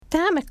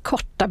med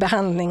korta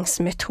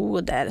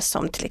behandlingsmetoder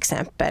som till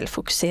exempel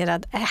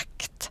fokuserad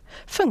ACT.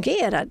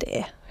 Fungerar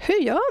det?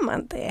 Hur gör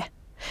man det?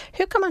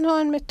 Hur kan man ha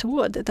en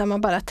metod där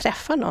man bara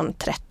träffar någon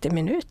 30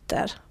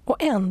 minuter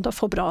och ändå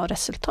får bra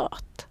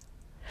resultat?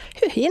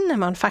 Hur hinner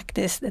man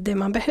faktiskt det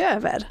man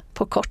behöver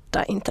på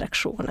korta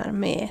interaktioner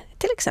med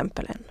till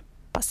exempel en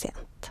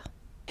patient?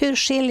 Hur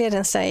skiljer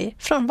den sig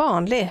från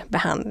vanlig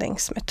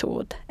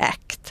behandlingsmetod,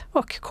 ACT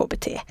och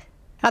KBT?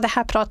 Ja, det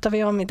här pratar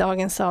vi om i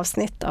dagens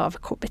avsnitt av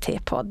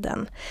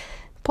KBT-podden.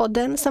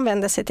 Podden som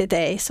vänder sig till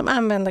dig som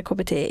använder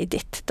KBT i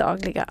ditt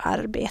dagliga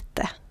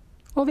arbete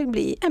och vill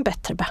bli en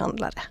bättre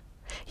behandlare.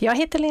 Jag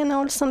heter Lena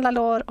Olsson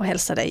Lalor och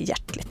hälsar dig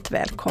hjärtligt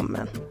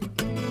välkommen.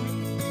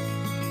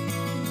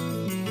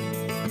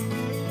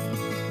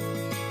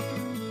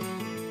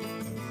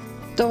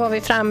 Då var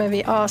vi framme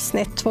vid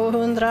avsnitt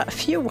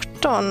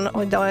 214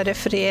 och idag är det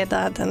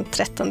fredag den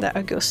 13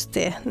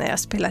 augusti när jag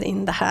spelar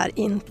in det här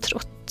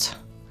introt.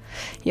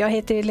 Jag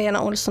heter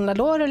Lena Olsson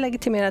Lalor och är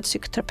legitimerad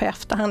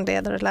psykoterapeut och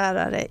handledare och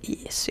lärare i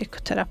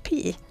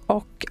psykoterapi.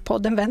 Och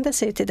podden vänder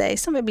sig till dig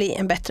som vill bli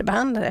en bättre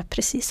behandlare,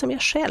 precis som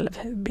jag själv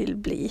vill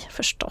bli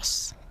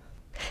förstås.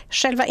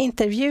 Själva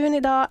intervjun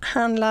idag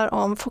handlar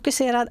om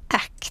fokuserad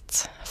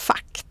ACT,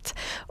 FACT.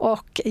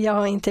 Och jag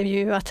har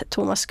intervjuat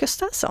Thomas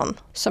Gustafsson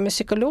som är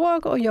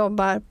psykolog och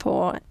jobbar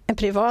på en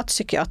privat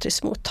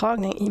psykiatrisk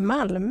mottagning i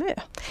Malmö.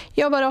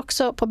 Jobbar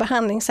också på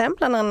behandlingshem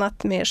bland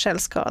annat med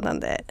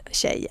självskadande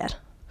tjejer.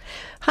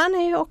 Han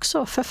är ju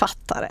också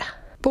författare.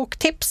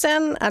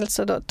 Boktipsen,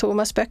 alltså då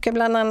Thomas böcker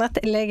bland annat,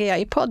 lägger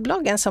jag i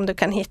poddbloggen som du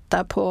kan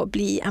hitta på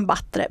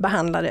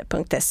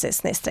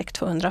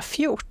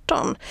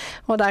blienbattrebehandlare.se/214.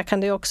 Och där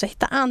kan du också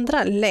hitta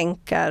andra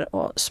länkar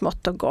och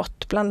smått och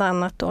gott, bland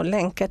annat då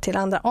länkar till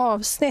andra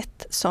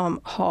avsnitt som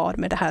har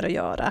med det här att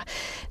göra.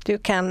 Du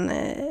kan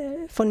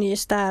få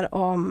nys där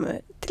om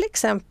till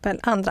exempel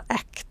andra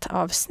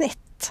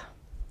ACT-avsnitt.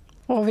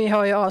 Och vi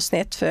har ju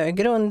avsnitt för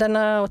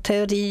grunderna och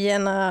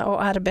teorierna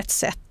och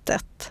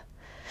arbetssättet,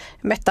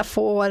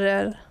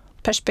 metaforer,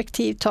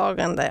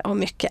 perspektivtagande och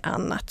mycket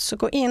annat. Så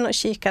gå in och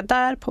kika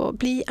där på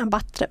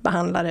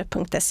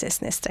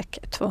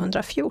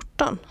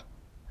blienbattrebehandlare.se/214.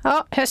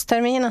 Ja,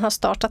 höstterminen har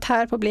startat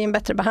här på Bli en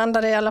bättre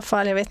behandlare i alla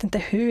fall. Jag vet inte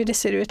hur det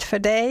ser ut för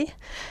dig,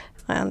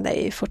 men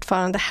det är ju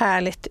fortfarande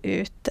härligt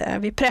ute.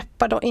 Vi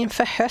preppar då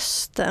inför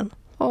hösten.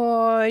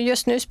 Och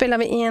just nu spelar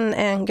vi in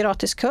en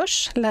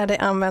gratiskurs, lär dig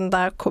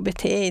använda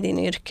KBT i din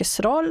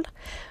yrkesroll.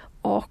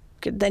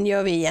 Och den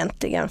gör vi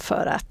egentligen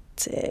för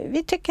att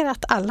vi tycker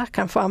att alla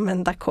kan få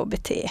använda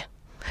KBT.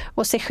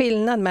 Och se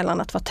skillnad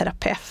mellan att vara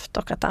terapeut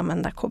och att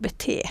använda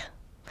KBT.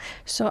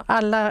 Så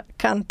alla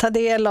kan ta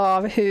del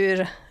av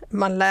hur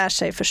man lär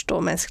sig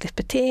förstå mänskligt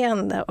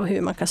beteende och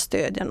hur man kan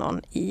stödja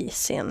någon i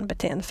sin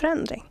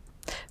beteendeförändring.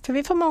 För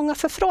vi får många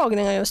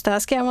förfrågningar just där.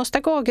 Ska jag måste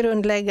gå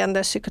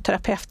grundläggande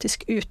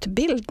psykoterapeutisk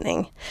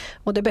utbildning?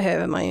 Och det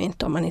behöver man ju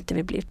inte om man inte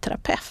vill bli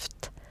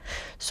terapeut.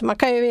 Så man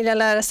kan ju vilja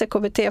lära sig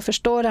KBT och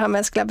förstå det här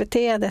mänskliga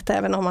beteendet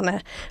även om man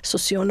är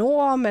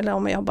socionom eller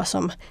om man jobbar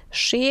som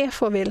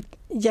chef och vill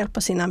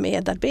hjälpa sina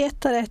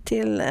medarbetare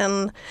till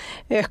en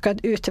ökad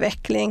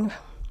utveckling.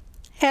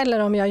 Eller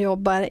om jag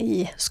jobbar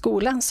i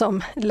skolan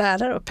som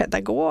lärare och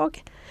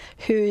pedagog.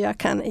 Hur jag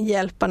kan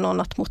hjälpa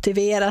någon att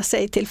motivera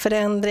sig till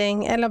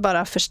förändring eller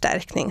bara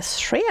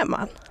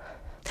förstärkningsscheman.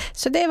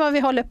 Så det är vad vi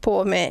håller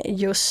på med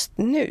just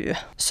nu.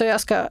 Så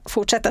jag ska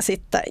fortsätta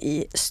sitta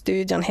i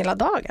studion hela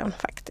dagen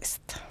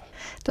faktiskt.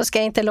 Då ska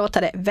jag inte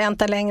låta dig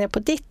vänta längre på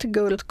ditt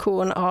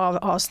guldkorn av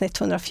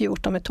avsnitt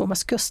 114 med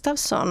Thomas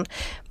Gustafsson.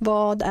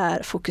 Vad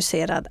är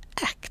fokuserad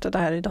ACT? Och det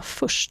här är då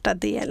första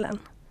delen.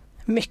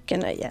 Mycket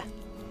nöje.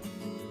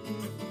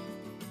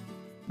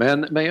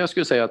 Men jag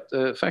skulle säga att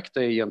FACT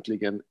är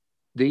egentligen,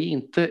 det är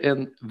inte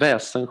en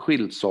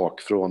väsensskild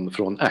sak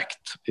från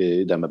ACT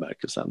i den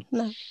bemärkelsen.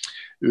 Nej.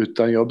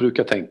 Utan jag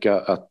brukar tänka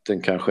att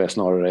den kanske är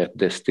snarare ett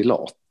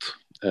destillat.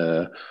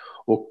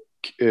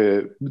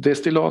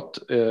 Destillat,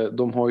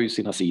 de har ju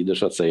sina sidor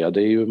så att säga.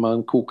 Det är ju,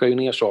 man kokar ju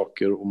ner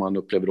saker och man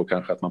upplever då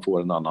kanske att man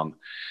får en annan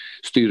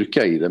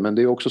styrka i det. Men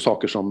det är också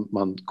saker som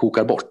man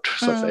kokar bort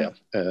så att säga.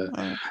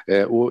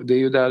 Och det är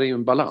ju där är ju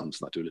en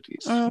balans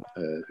naturligtvis.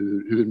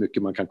 Hur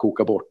mycket man kan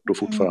koka bort och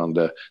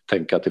fortfarande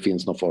tänka att det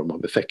finns någon form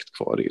av effekt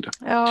kvar i det.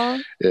 Ja.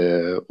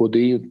 Och det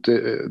är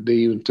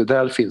ju inte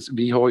där finns.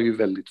 Vi har ju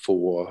väldigt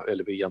få,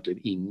 eller egentligen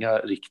inga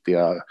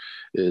riktiga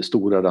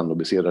stora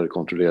randomiserade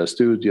kontrollerade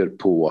studier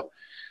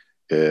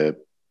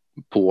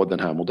på den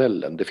här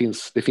modellen. Det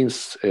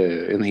finns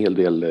en hel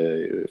del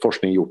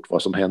forskning gjort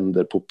vad som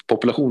händer på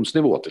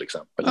populationsnivå till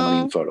exempel när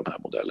man inför de här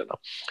modellerna.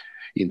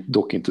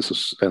 Dock inte så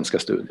svenska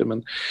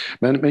studier.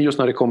 Men just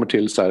när det kommer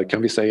till så här,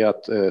 kan vi säga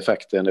att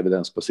FACT är en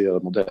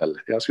evidensbaserad modell?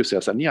 Jag skulle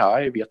säga så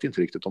här, jag vet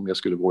inte riktigt om jag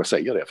skulle våga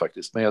säga det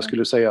faktiskt. Men jag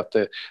skulle säga att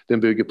den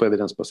bygger på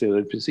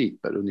evidensbaserade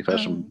principer. Ungefär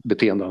som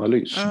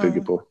beteendeanalys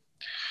bygger på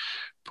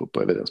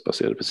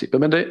evidensbaserade principer.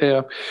 Men det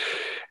är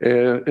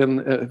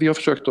vi har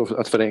försökt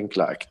att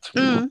förenkla ACT.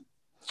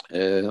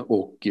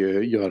 Och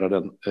göra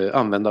den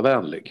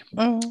användarvänlig.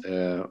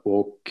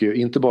 Och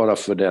inte bara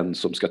för den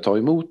som ska ta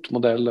emot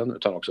modellen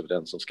utan också för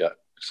den som ska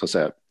så att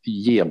säga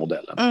ge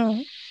modellen.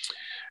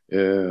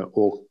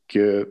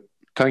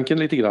 Tanken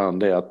lite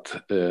grann är att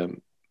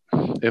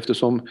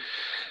eftersom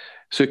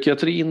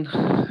psykiatrin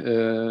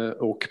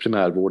och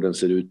primärvården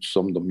ser ut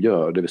som de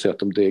gör, det vill säga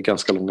att det är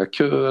ganska långa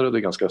köer och det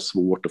är ganska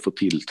svårt att få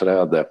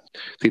tillträde.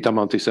 Tittar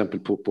man till exempel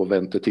på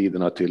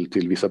väntetiderna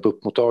till vissa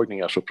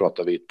BUP-mottagningar så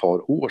pratar vi ett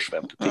par års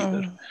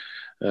väntetider.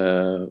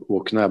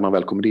 Och när man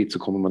väl kommer dit så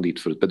kommer man dit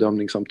för ett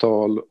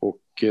bedömningssamtal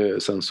och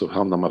sen så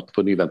hamnar man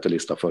på en ny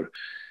väntelista för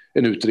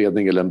en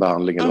utredning eller en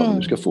behandling eller vad man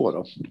nu ska få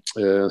då.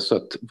 Så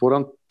att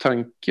våran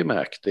tanke med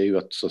ACT är ju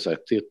att, så att säga,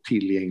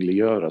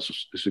 tillgängliggöra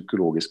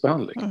psykologisk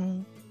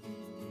behandling.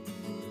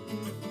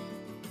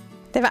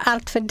 Det var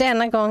allt för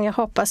denna gång. Jag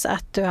hoppas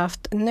att du har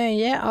haft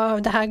nöje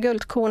av det här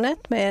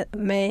guldkornet med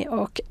mig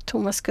och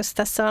Thomas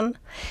Gustafsson.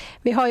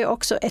 Vi har ju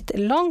också ett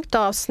långt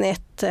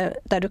avsnitt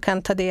där du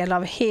kan ta del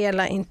av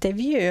hela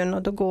intervjun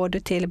och då går du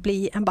till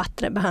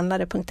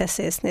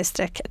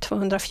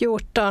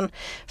blienbattrebehandlare.se/214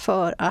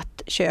 för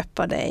att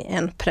köpa dig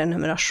en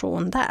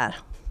prenumeration där.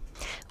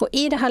 Och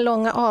i det här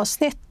långa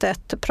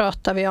avsnittet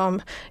pratar vi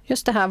om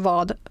just det här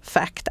vad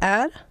FACT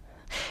är.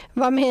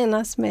 Vad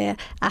menas med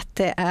att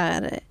det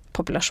är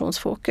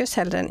populationsfokus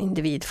hellre än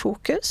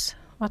individfokus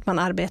och att man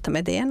arbetar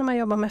med det när man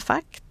jobbar med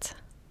FACT.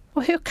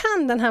 Och hur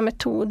kan den här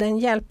metoden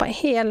hjälpa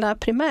hela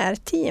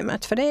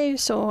primärteamet? För det är ju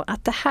så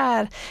att det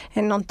här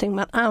är någonting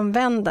man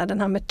använder,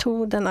 den här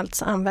metoden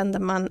alltså använder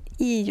man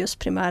i just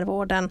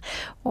primärvården.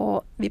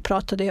 Och vi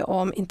pratade ju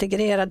om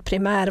integrerad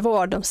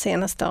primärvård de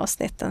senaste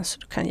avsnitten så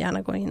du kan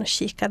gärna gå in och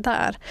kika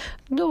där.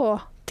 Då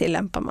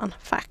tillämpar man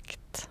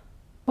FACT.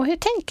 Och hur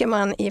tänker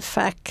man i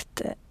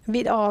FACT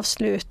vid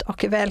avslut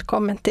och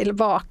välkommen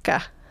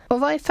tillbaka? Och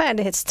vad är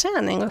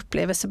färdighetsträning och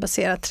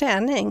upplevelsebaserad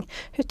träning?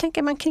 Hur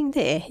tänker man kring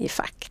det i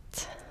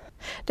FACT?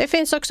 Det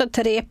finns också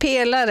 3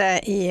 pelare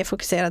i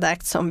fokuserad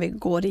ACT som vi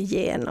går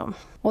igenom.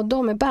 Och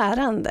de är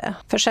bärande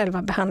för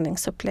själva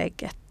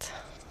behandlingsupplägget.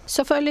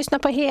 Så för att lyssna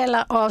på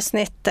hela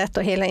avsnittet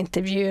och hela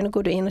intervjun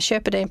går du in och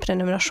köper dig en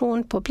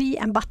prenumeration på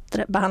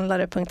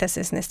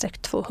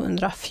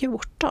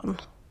blienbattrebehandlare.se/214.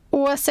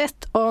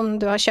 Oavsett om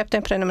du har köpt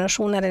en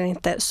prenumeration eller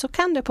inte så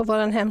kan du på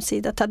vår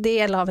hemsida ta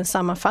del av en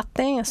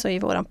sammanfattning, alltså i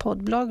vår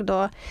poddblogg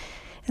då,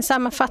 en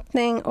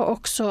sammanfattning och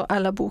också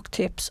alla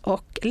boktips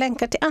och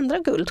länkar till andra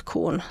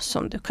guldkorn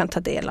som du kan ta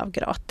del av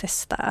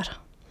gratis där.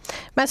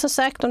 Men som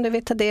sagt, om du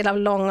vill ta del av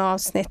långa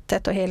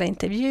avsnittet och hela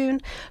intervjun,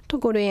 då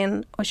går du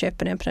in och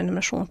köper en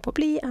prenumeration på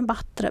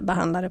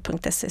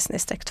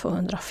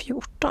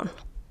blienbattrebehandlare.se/214.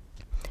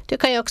 Du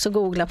kan ju också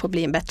googla på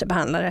Bli en bättre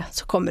behandlare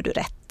så kommer du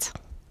rätt.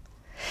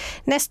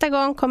 Nästa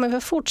gång kommer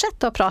vi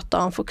fortsätta att prata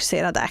om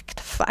fokuserad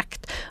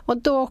FACT och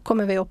då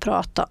kommer vi att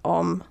prata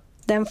om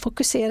den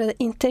fokuserade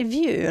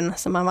intervjun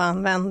som man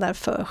använder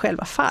för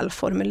själva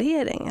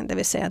fallformuleringen, det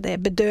vill säga det är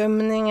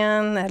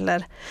bedömningen eller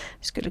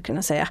vi skulle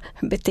kunna säga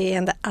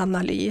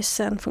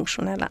beteendeanalysen,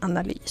 funktionella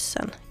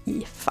analysen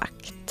i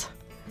FACT.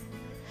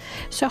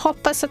 Så jag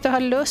hoppas att du har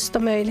lust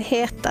och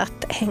möjlighet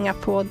att hänga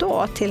på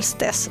då. Tills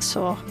dess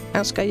så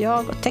önskar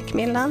jag och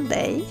Techmillan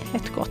dig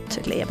ett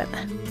gott levande.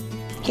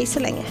 Hej så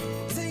länge!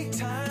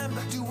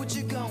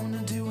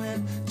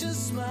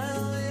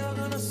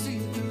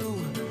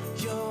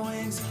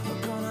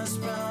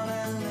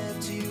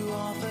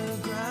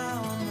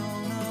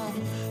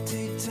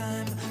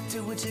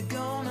 What you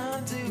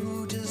gonna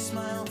do? Just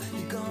smile,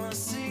 you're gonna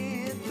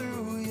see it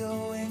through.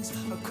 Your wings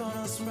are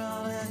gonna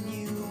sprout and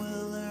you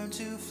will learn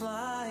to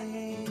fly.